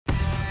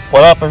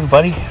What up,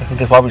 everybody?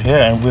 This is Robert here,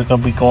 and we're going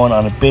to be going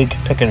on a big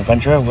Picken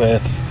adventure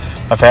with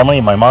my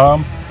family, my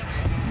mom,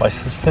 my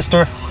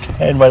sister,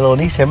 and my little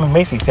niece here,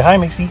 Macy. Say hi,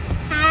 Macy.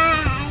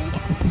 Hi.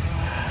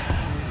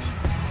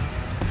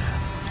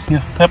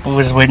 Yeah,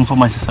 we're just waiting for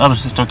my other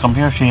sister to come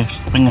here. She's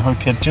bringing her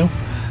kid too.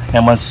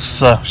 And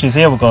once she's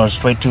here, we're going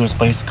straight to this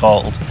place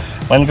called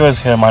Wenger's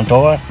here in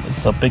Montour.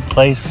 It's a big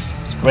place.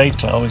 It's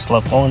great. I always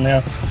love going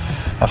there.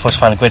 I first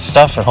find great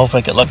stuff, and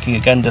hopefully I get lucky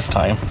again this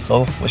time.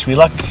 So wish me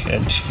luck,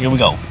 and here we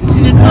go.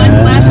 See that sign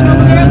flashing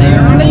over there?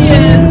 There it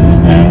is.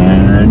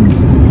 And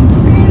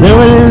there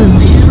it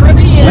is. There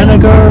it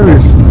is.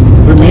 Wenger's.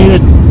 We made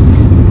it.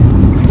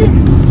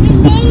 We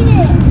made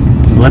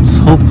it. Let's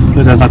hope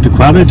that it's not too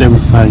crowded and we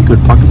find good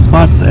parking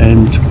spots,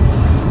 and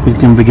we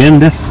can begin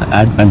this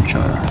adventure.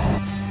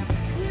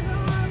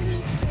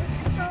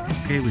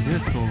 Okay, we're here,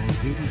 so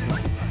here we go.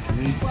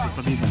 Ready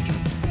for the adventure.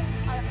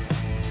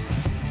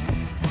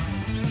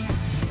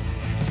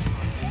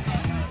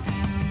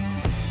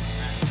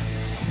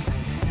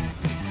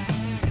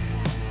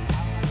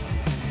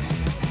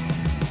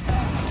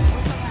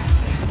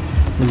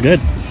 We're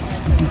good.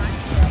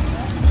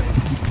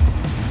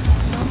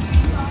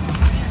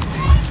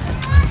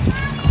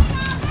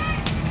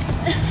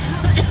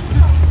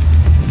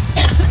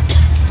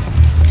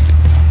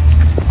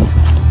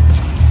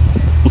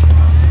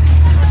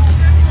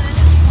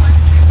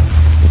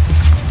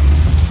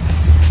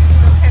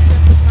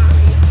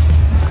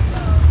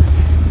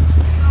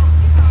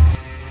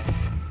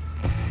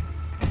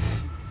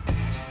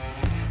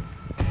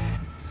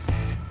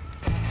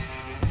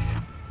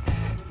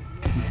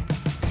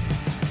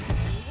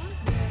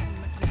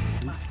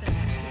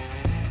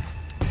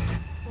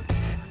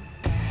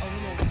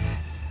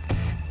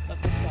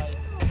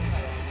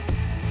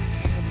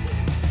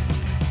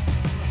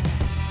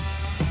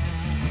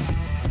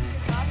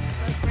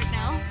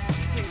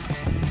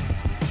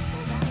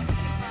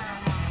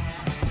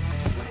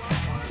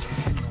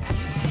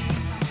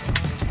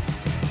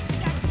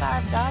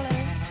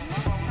 $5.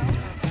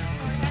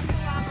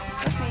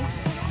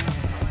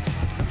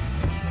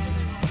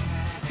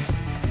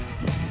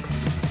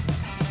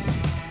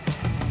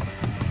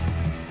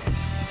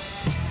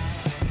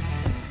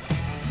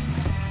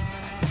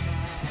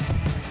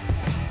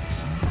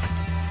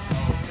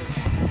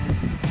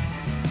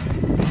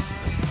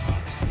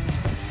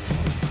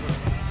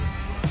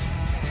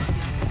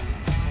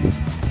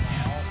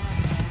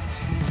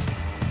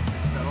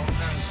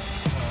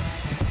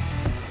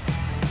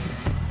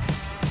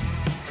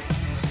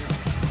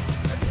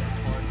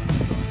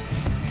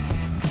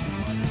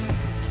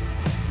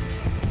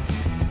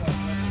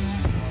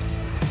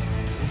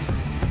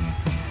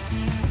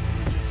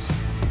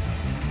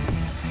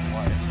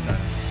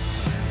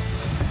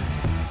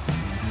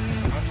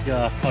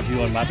 How do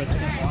you unwrap it? Oh,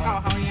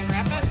 how you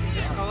unwrap it? You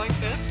just go like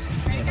this.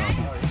 And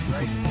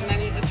then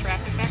you just wrap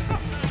it back up.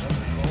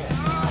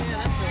 Oh, yeah,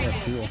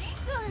 that's really Cool.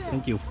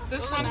 Thank you.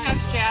 This one has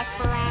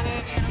Jasper on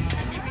it.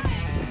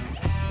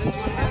 This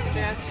one has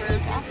Jasper.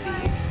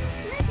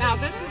 Now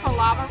this is a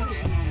lava.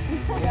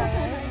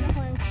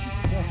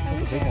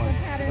 That's a big one.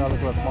 Now look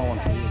at a small one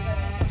for you.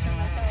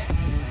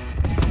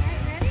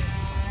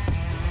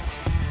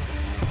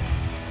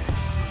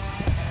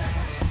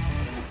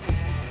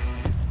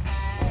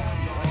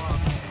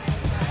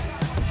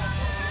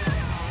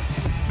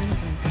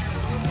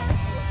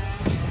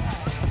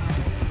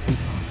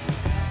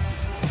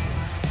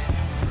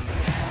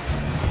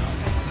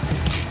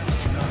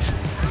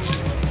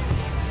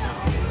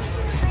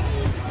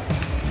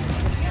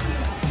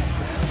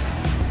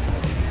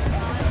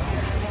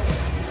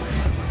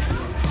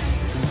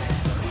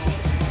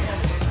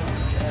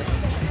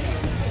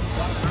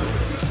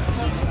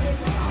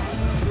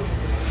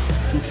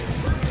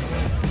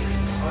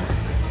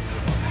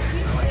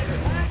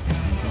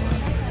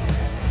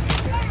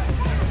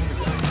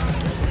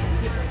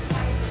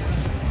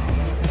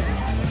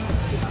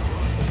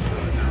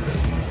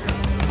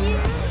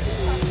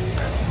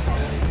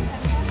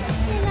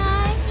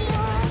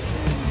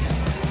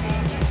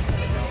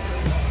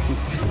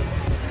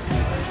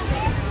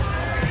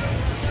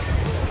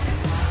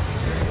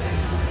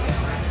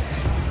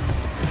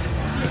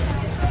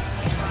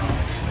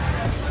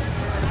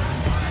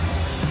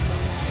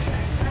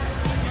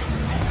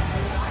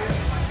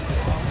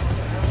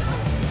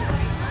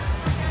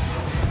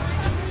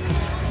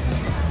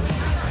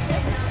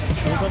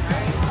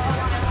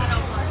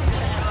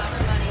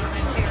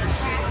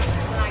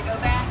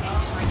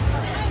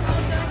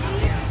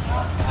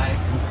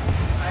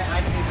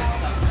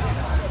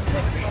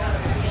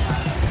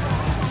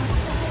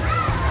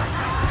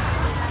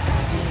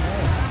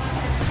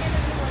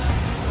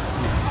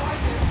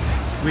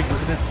 Look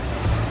at this.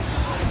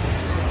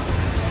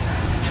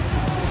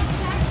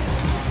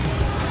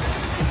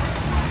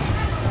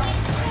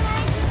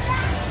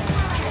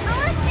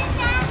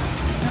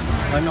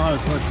 I know how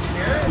this works.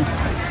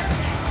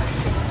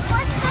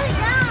 What's going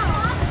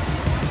on?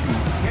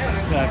 Yeah,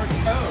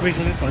 wait,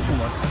 so this one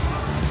works.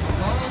 A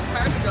long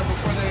time ago,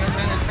 before they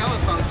invented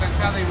telephones, that's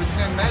how they would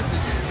send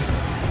messages.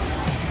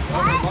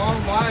 Over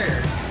long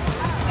wires.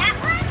 That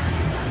one?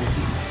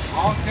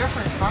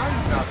 different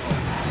kinds of them.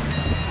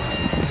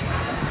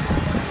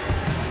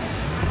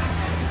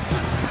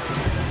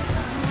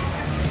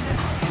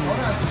 Hold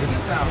on, check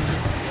this out.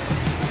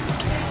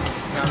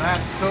 Now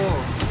that's cool.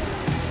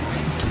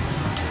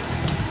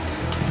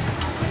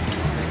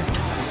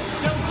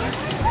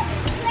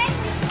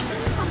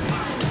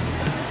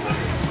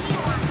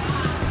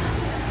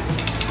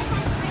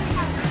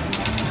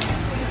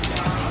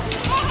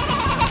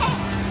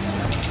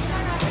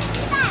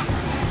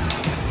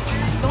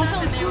 Don't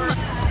film too much.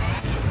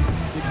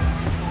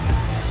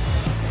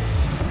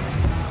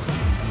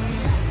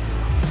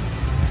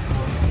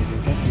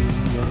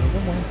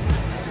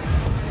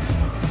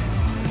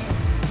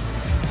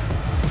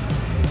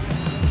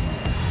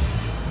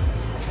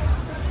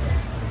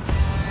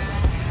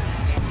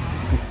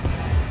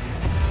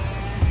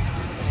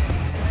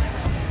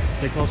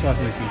 Stay close off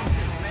my seat.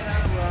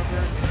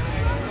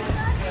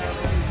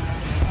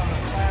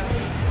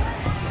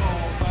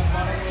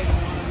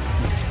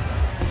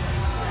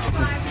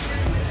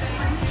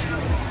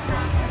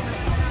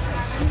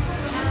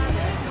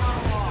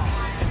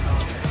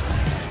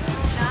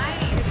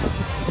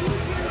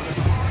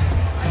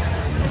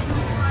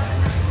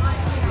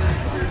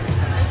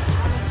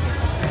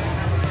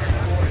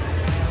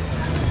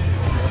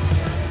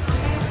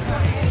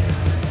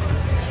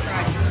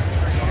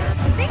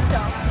 I think so.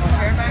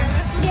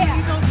 Yeah.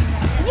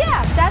 Yeah,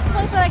 that's the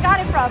place that I got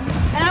it from.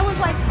 And I was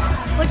like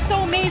so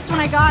amazed when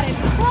I got it.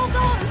 Well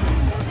done, this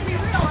is supposed to be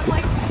real. I'm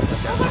like,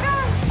 oh my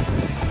god.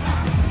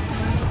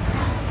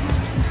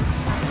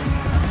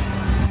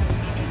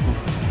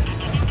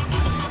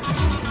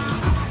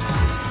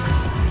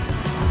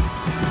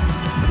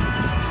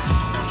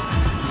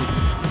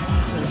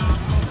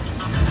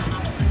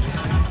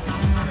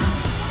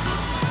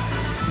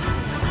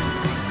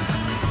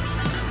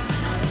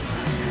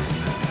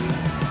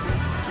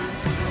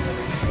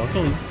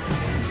 Welcome.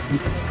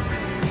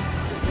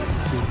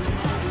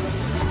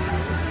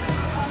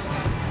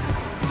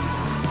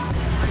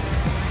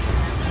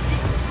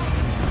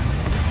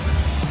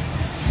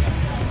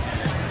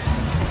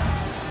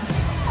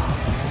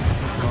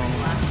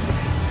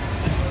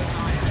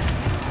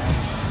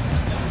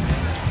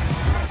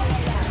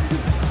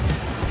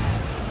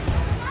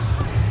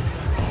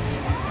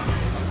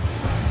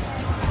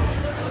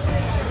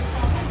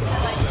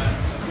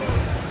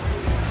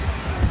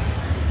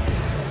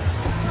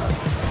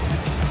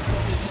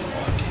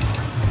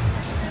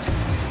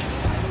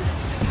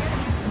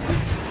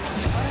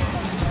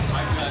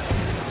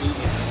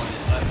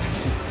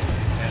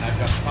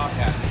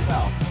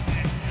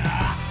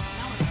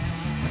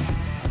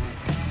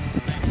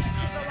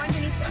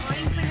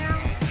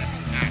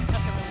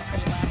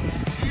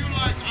 Do you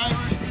like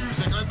Irish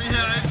music? Let me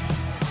hear it.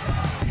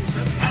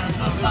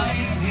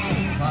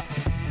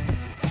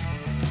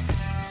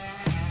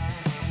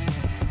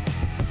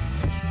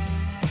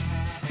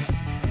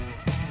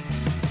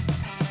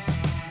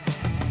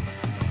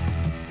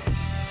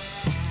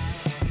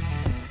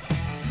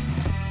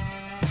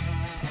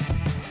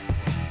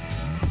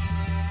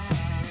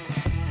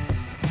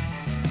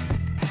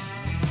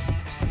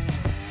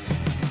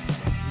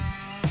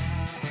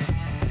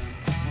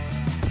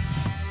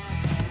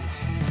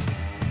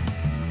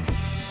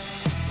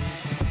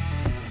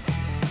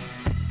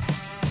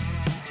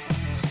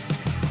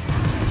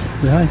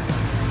 Say hi.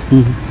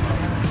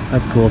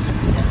 That's cool.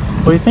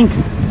 What do you think?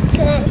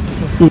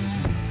 Good.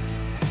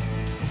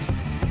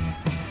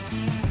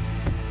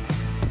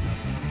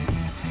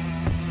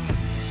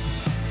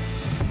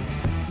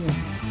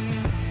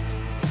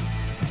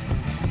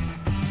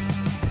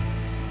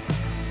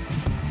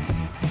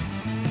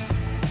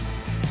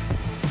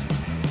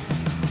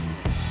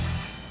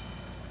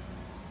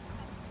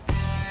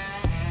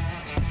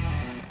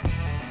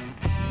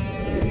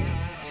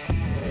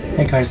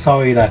 Hey guys,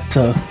 sorry that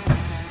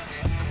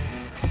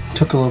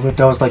took a little bit.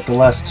 That was like the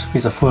last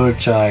piece of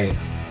footage I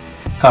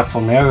got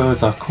from there. It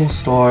was a cool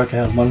store. They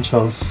had a bunch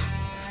of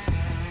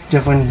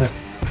different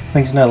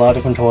things in there, a lot of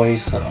different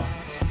toys. A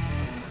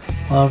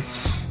lot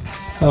of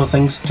other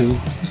things too.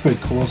 It was pretty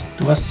cool.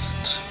 The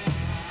rest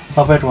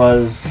of it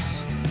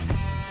was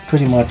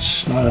pretty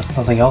much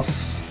nothing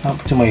else. Not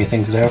too many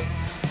things there.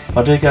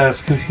 But I did get a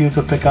few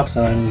good pickups,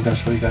 and I'm going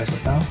to show you guys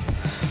right now.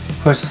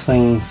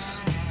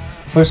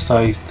 First,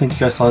 I think you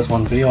guys saw this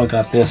one video. I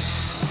got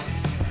this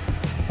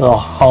little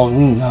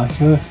Halloween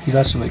here. He's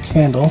actually a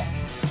candle,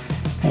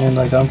 and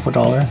I got him for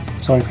 $1.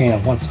 It's only painted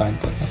on one side,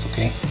 but that's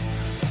okay.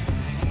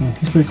 And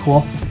he's pretty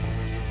cool.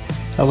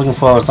 I was looking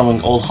for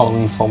something old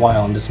Halloween for a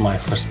while, and this is my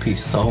first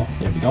piece, so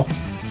there we go.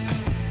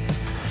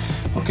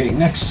 Okay,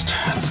 next,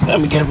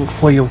 let me get it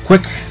for you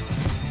quick.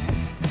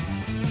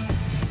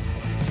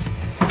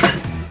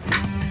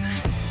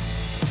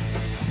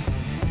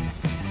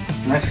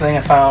 Next thing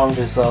I found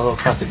is a little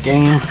plastic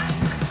game.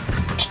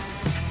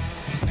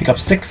 Pick up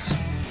 6,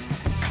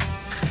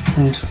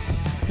 and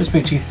it's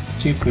pretty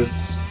cheap.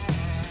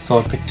 So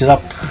I picked it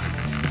up.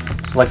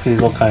 Select these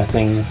little kind of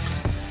things.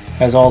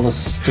 Has all the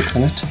sticks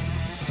in it.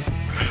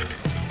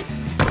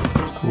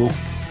 Cool.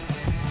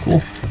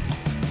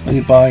 Let me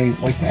buy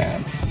White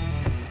Man.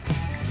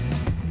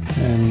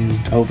 and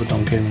I hope it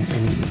don't get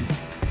any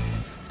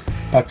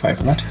backfire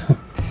from that.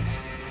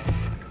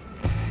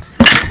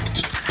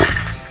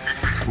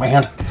 My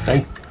hand,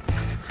 stay,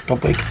 don't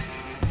break.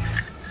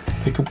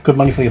 Pay good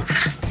money for you.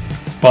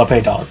 Well, I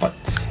paid $1, but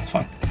it's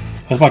fine.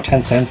 It was about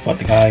 10 cents, but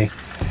the guy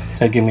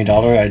said give me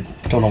 $1. I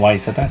don't know why he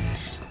said that.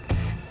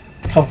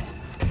 Oh.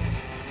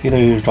 Either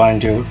he was trying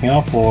to rip me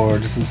off, or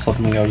this is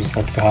something I just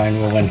left behind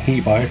when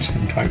he bought it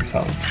and tried to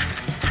sell it.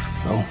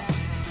 So,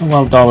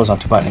 well, $1's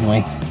not too bad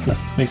anyway. That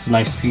makes a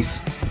nice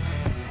piece.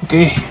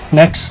 Okay,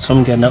 next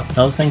I'm getting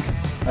another thing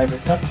I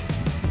ripped up.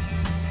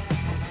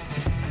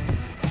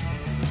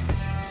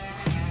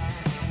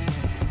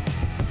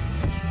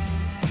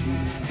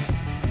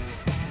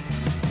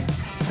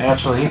 I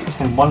actually,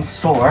 in one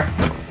store,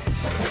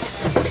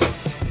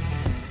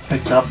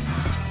 picked up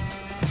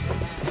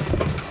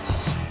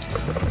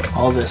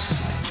all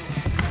this.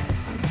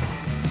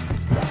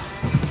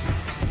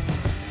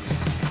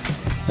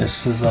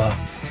 This is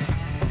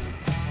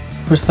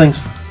first thing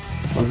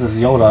was this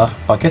Yoda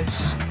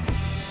buckets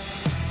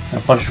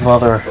and a bunch of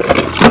other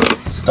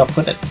stuff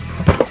with it.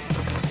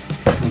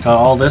 We got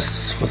all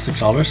this for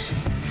 $6.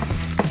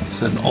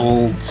 It's an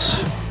old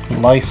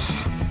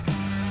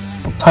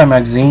Time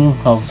magazine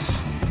of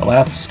the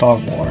last Star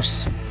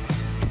Wars.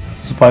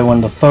 This is probably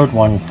when the third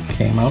one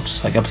came out,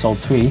 like episode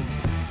 3,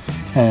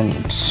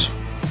 and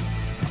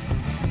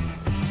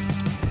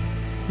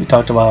we were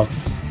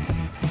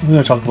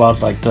talking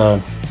about like the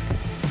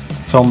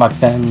film back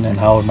then and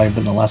how it might have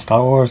been the last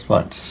Star Wars,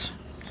 but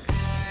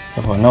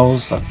everyone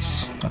knows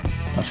that's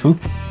not true.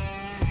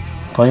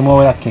 Tell you more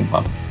where that came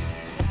from.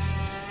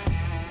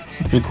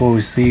 It's pretty cool.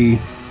 We see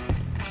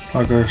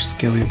Harger,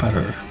 Scary,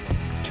 Better,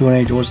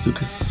 Q&A, George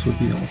Lucas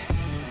reveal,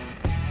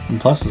 and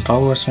plus the Star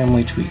Wars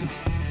family tree.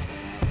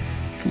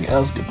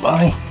 Yes,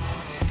 goodbye.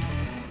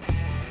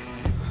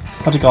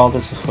 I took all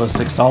this for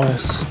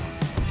 $6.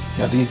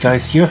 Got these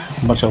guys here,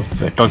 a bunch of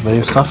Dark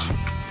Vader stuff.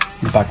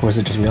 Backwards,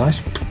 I just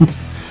realized.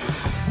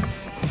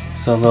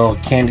 It's a little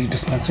candy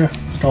dispenser.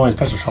 It's not always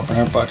pencil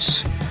sharpener,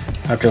 but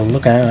after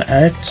looking at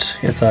it,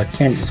 it's a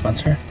candy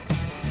dispenser.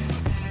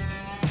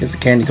 Because the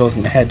candy goes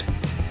in the head.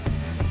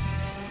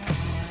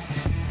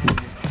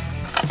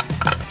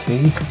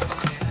 Okay,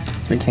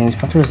 three candy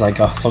dispensers. I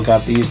also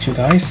got these two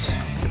guys.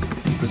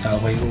 Move this out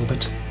of the way a little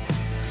bit.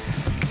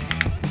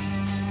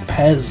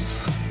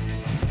 Pez.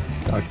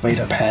 Dark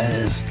Vader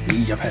Pez.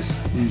 Pez.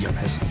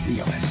 Pez.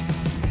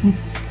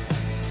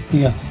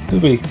 Yeah,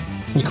 it'll be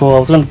cool. I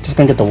was just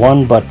gonna get the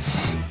one, but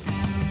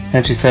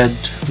and she said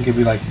we'll give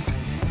you like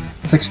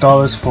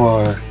 $6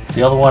 for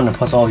the other one, and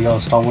plus all the other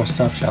Star Wars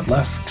stuff she had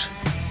left.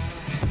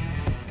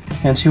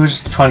 And she was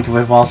just trying to get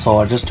rid of all, so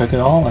I just took it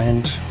all,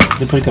 and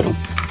they're pretty good.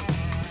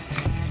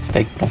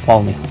 Steak, don't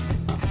follow me.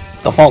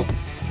 Don't fall.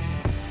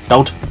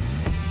 Don't.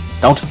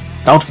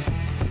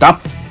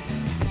 Stop.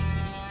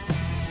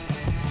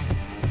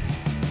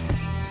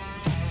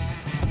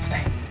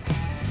 Stay.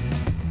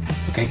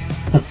 Okay.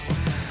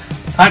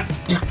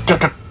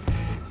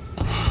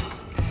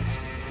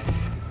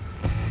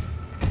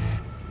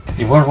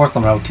 You weren't worth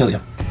them, I would kill you.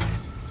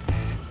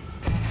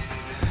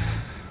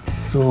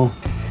 So,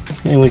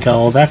 and we got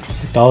all that for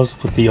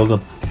 $6 with the Yoda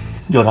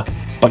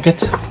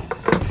bucket.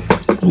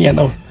 Yeah,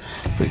 no,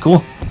 pretty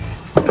cool.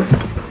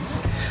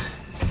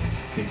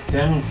 Okay,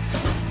 then,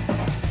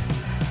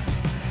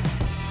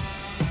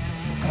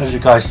 as you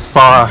guys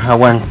saw, I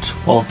went,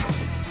 well,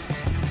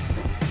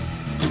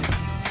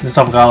 this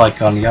stuff got like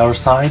on the outer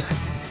side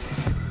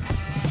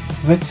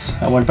of it.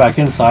 I went back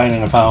inside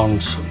and I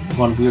found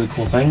one really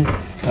cool thing.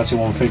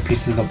 Actually, one of my favorite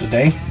pieces of the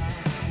day.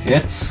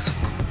 It's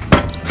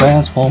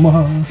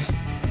Transformers.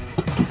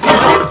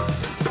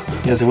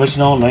 Yes, the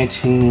original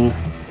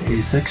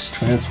 1986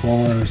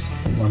 Transformers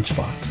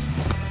lunchbox.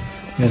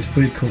 It's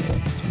pretty cool.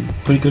 It's in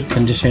pretty good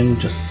condition,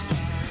 just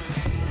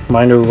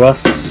minor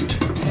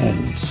rust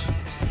and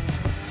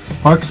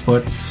marks,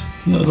 but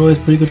you know, it's always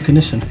pretty good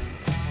condition.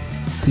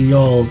 See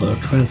all the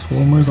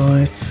Transformers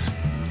on it. It's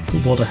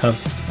cool to have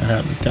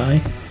this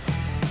guy.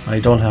 I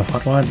don't have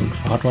Hot Rod, looking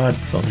for Hot Rod,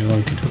 so if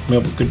anyone can hook me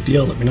up with a good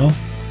deal, let me know.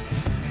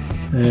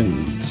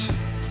 And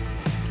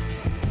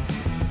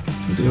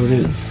there it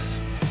is.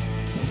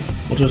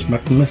 Ultras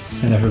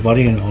Maximus and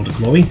everybody and all the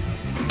glory.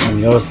 On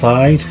the other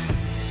side,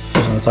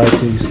 on the side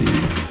too, you see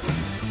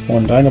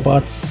one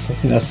Dinobots. I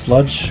think that's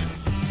Sludge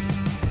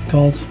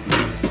called.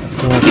 That's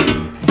cool.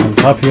 On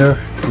top here,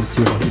 you can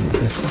see what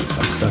this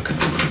got stuck.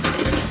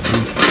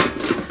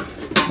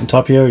 On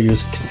top here, you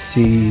can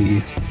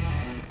see.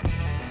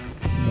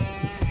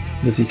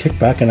 You see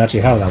Kickback and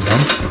actually have that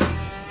one.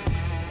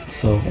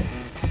 So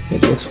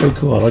it looks pretty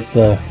cool. I like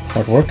the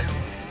artwork.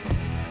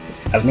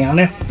 Has me on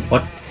there?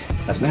 What?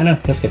 Has me on there?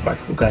 Let's get back.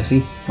 What can I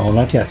see? Oh,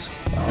 not yet.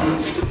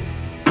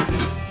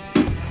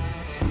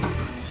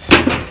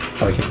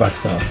 Sorry, Kickback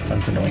stuff.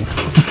 That's annoying.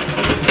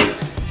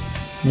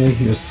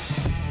 Here's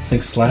I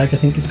think Slag, I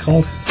think it's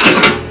called.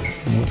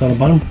 And what's on the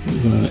bottom?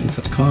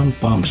 Insecticon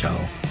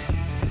Bombshell.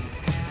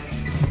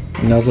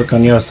 And now look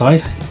on the other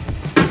side.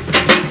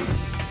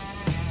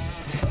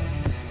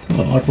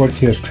 The artwork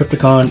here is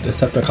Triptychon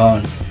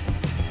Decepticons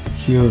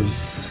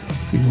Here's,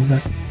 see who's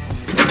that?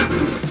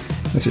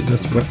 Actually,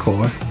 that's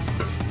Record.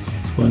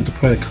 It's one of the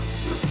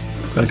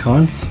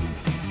Predacons.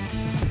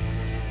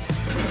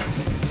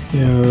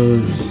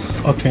 Here's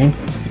Octane.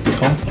 It's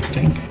called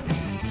Octane.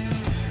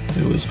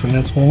 It was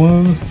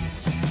Transformers.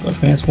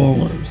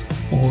 Transformers.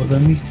 More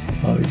than meets.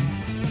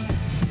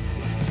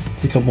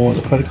 See a couple more of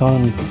the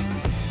Predacons.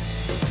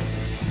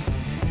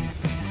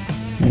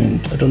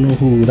 And I don't know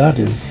who that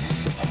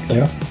is up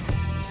there.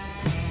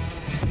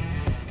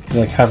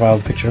 Like half out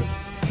of the picture.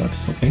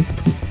 That's okay.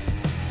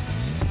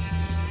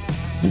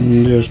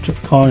 And there's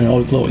Tripicon and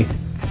all glowy.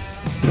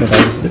 Yeah,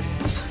 that is it.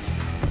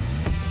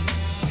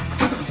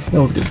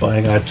 That was a good buy.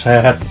 I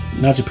had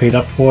actually paid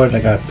up for it. I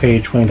got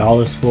paid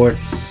 $20 for it.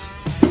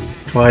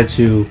 Tried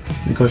to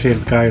negotiate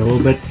with the guy a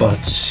little bit, but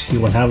he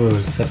wouldn't have it. It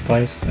was a set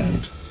price,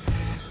 and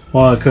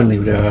well, I couldn't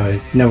leave it there.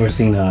 I'd never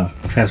seen a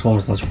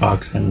Transformers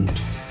lunchbox, and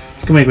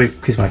it's gonna make a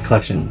great piece of my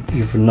collection.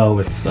 Even though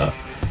it's a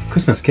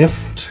Christmas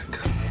gift,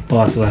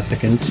 bought at the last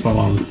second. My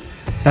mom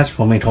snatched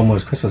for me, told me it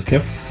was a Christmas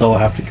gift, so I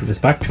have to give this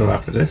back to her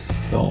after this.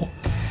 So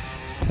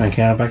I can't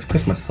have it back to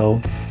Christmas. So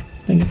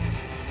thank you.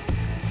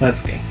 That's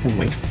okay. We'll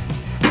wait.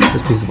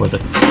 This piece is worth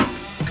it.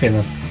 Okay,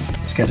 then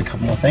let's get a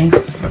couple more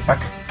things. Right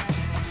back.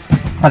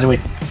 Actually,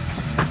 wait.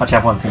 I'll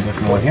have one thing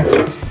more here.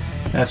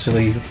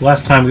 Actually,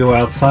 last time we were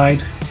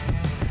outside,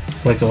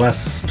 like the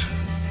last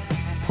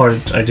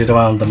part I did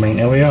around the main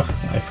area,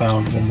 I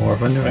found one more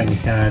vendor and he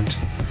had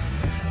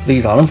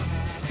these on him.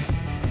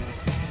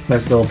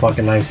 Nice little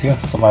pocket knives here,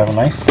 survival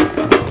knife.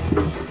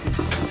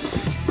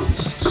 Let's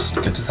just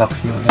get this up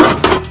here again.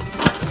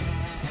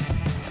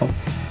 Oh.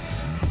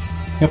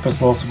 Yep, it's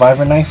a little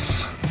survivor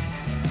knife.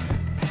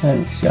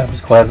 And yeah,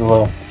 this has a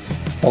little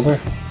holder.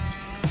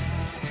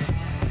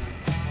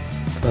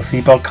 The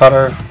seatbelt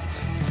cutter.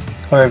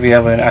 Or if you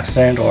have an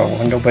accident or a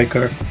window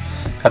breaker,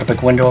 cut a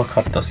big window,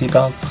 cut the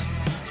seatbelts.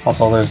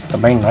 Also, there's the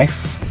main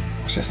knife,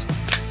 which is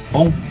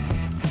boom.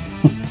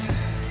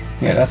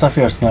 Yeah, that's our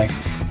first knife.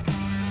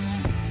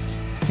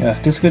 Yeah,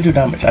 this could do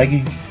damage.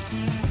 I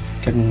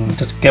can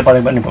just get by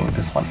anybody with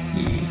this one.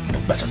 Yeah,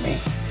 don't mess with me.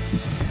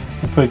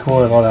 It's pretty cool.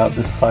 There's all that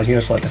this side here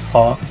is like a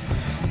saw.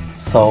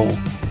 So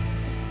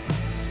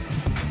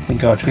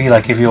think of a tree,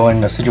 like if you're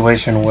in a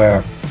situation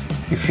where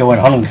if you're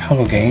in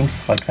Hunger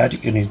Games like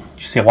that, you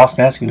see a wasp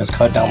nest, you can just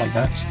cut it down like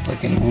that, just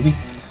like in a movie.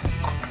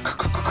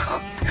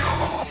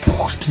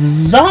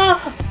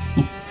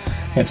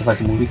 Yeah, just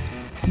like a movie.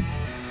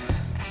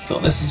 So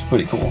this is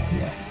pretty cool.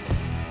 Yeah.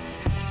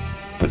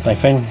 Put the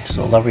knife in, just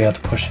a lever you have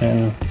to push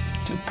in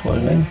to put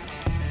it in.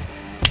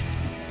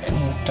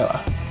 And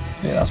yeah,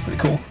 that's pretty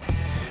cool.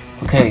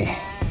 Okay.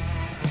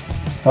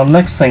 Now the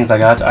next things I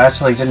got, I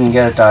actually didn't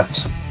get it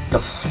at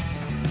the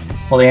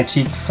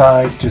antique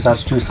side. There's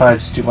actually two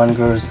sides to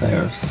Rungers.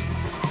 There's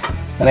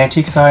an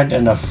antique side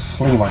and a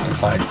flea market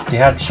side. They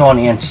had shown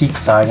the antique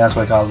side, that's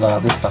where I got a lot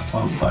of this stuff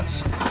from, but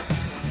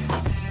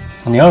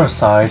on the other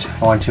side,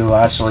 I went to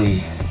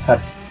actually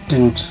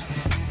didn't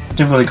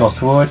really go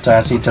through it. I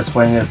actually just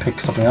went in to pick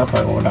something up.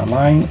 I ordered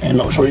online,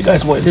 and I'll show you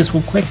guys what it is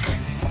real quick.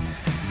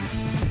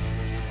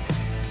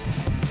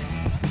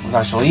 It was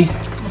actually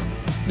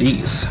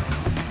these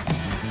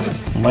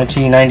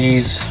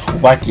 1990s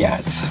wacky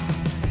ads.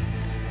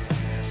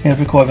 Yeah,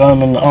 pretty cool. I got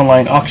them in an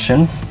online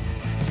auction.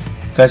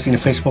 You guys seen the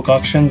Facebook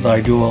auctions?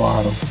 I do a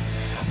lot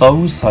of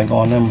those. I go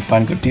on them and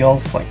find good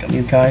deals, like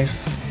these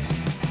guys.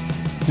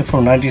 They're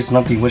from the 90s,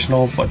 not the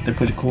originals, but they're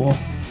pretty cool.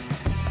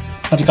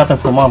 I just got them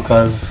for mom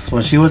because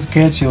when she was a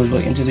kid, she was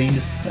really into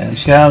these, and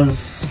she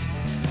has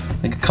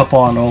like a couple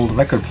on an old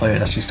record player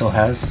that she still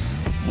has,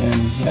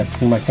 and yeah,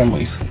 it's my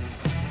memories.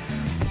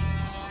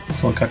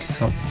 So I got this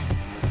up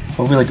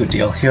for a really good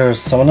deal. Here's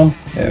some of them.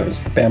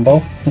 There's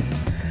Bambo.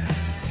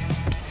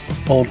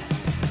 Old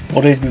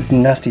days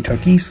mutant nasty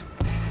turkeys.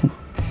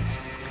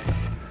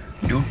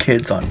 New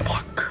kids on the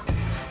block.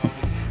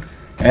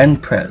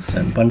 And Prez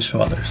and a bunch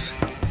of others.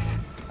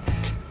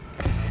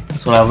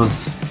 So that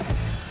was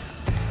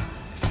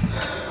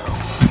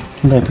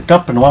I picked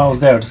up, and while I was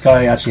there, this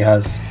guy actually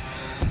has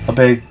a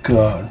big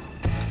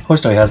horse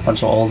store. He has a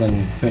bunch of old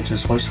and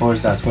vintage horse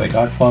stores. That's where I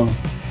got it from.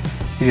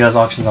 He has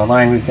auctions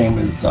online. His name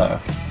is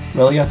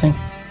Willie, I think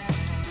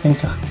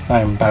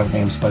I'm bad with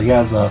names, but he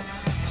has a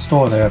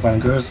store there at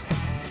Rungers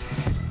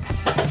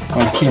on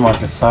the flea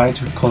market side,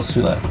 close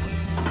to the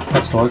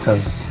pet store,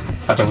 because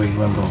I don't really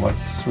remember what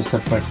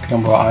specific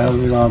number of aisle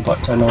he was on,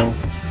 but I know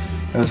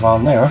it was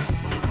around there.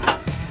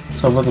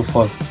 So I'm looking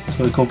for,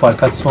 so we go by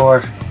pet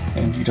store,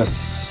 and you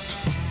just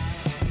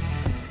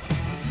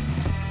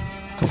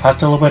go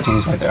past it a little bit and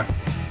he's right there.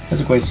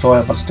 It's a great store,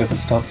 a bunch of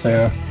different stuff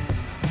there.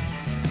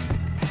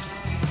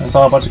 I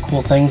saw a bunch of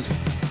cool things,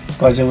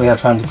 but I didn't really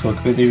have time to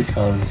cook with you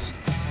because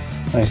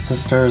my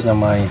sisters and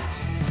my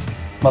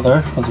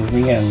mother was with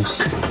me, and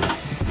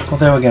well,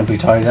 they were getting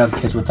pretty tired. I had the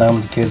kids with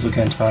them, the kids were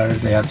getting tired,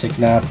 they had to take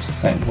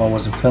naps, and one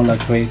wasn't feeling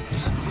that great.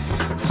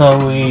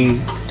 So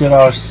we did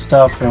our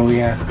stuff and we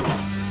had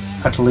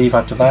to leave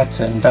after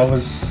that, and that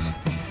was,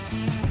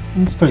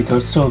 it's pretty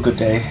good, still a good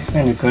day,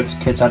 and a good,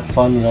 kids had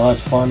fun, we all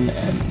had fun,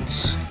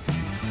 and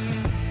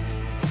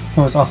It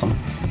was awesome.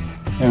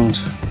 And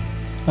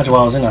after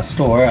while I was in that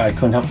store, I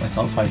couldn't help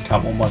myself. I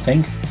got one more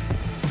thing.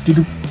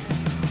 Doo-doo.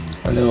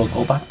 Our little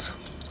GoBots.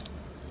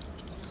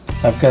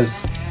 Because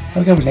I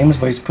forget his name is,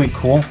 but he's pretty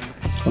cool.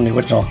 From the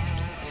original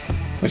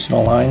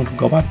line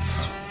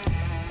GoBots.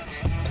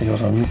 I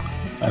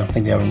don't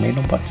think they ever made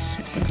them, but it's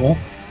pretty cool.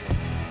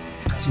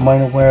 Some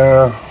minor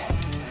wear,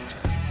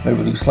 very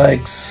loose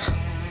legs,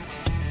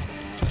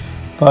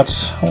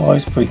 but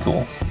always pretty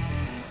cool.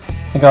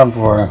 I got him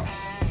for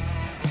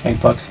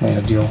 $8, made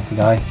a deal with the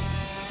guy,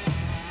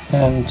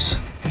 and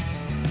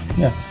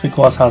yeah, pretty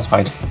cool as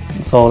satisfied.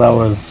 So that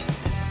was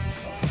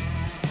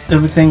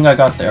everything I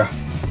got there.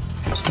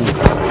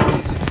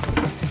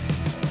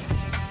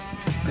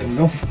 There we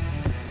go.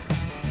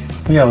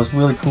 But yeah, it was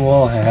really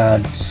cool. I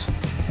had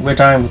a great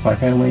time with my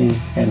family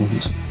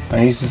and my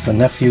nieces and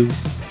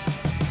nephews.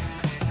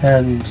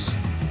 And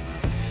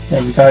yeah,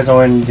 if you guys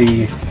are in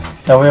the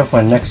area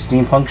for my next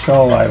steampunk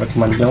show, I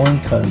recommend going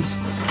because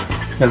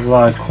there's a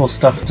lot of cool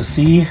stuff to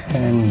see,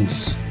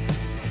 and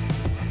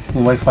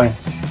you might find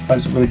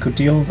some really good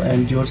deals,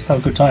 and you'll just have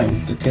a good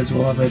time. The kids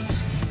will love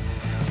it.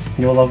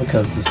 You'll love it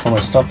because there's so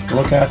much stuff to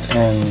look at,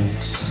 and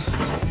it's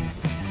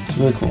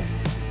really cool.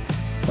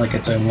 Like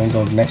it, I'm gonna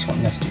go to the next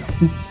one next year.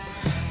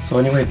 So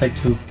anyway,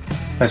 thank you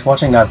guys for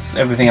watching. That's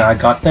everything I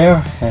got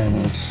there,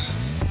 and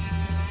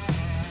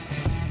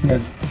yeah,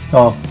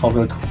 all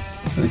really cool,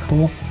 really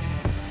cool.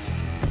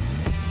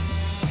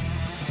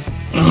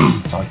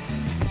 Sorry.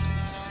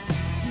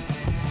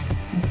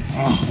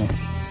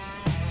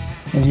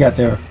 And yeah,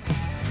 there.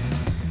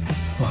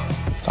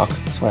 Talk,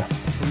 I swear.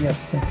 Yeah,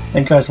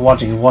 thank you guys for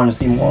watching. If you want to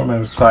see more,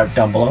 maybe subscribe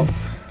down below.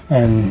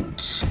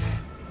 And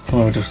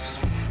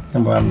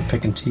remember, I'm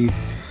Picken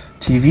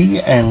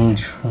TV,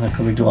 and I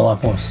could be doing a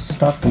lot more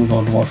stuff. I'm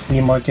going to more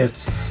flea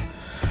markets,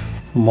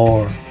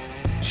 more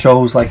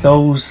shows like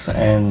those,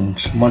 and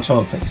a bunch of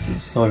other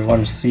places. So if you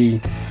want to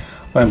see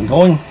where I'm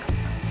going,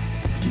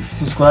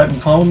 subscribe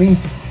and follow me.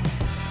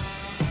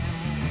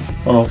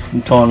 I don't know if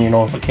I'm turn on your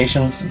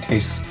notifications in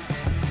case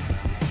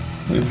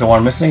if you don't want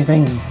to miss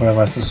anything.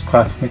 Whenever I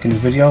subscribe, make a new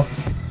video,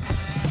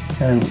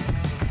 and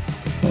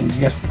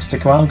yeah,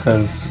 stick around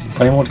because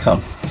plenty more to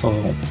come.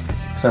 So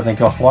thank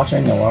you all for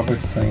watching. I'm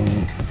Robert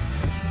saying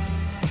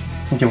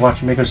thank you for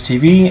watching Makers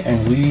TV,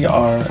 and we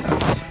are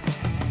out.